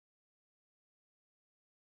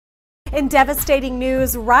In devastating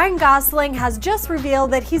news, Ryan Gosling has just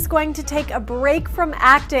revealed that he's going to take a break from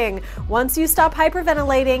acting. Once you stop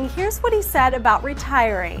hyperventilating, here's what he said about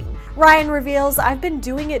retiring. Ryan reveals, "I've been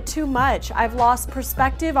doing it too much. I've lost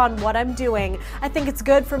perspective on what I'm doing. I think it's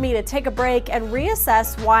good for me to take a break and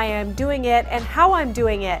reassess why I'm doing it and how I'm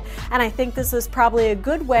doing it. And I think this is probably a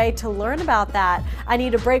good way to learn about that. I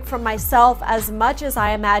need a break from myself as much as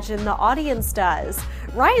I imagine the audience does."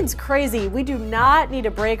 Ryan's crazy. We do not need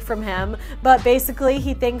a break from him, but basically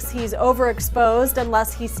he thinks he's overexposed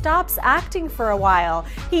unless he stops acting for a while.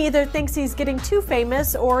 He either thinks he's getting too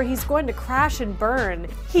famous or he's going to crash and burn.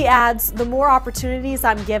 He adds, "The more opportunities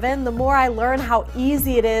I'm given, the more I learn how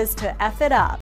easy it is to F it up."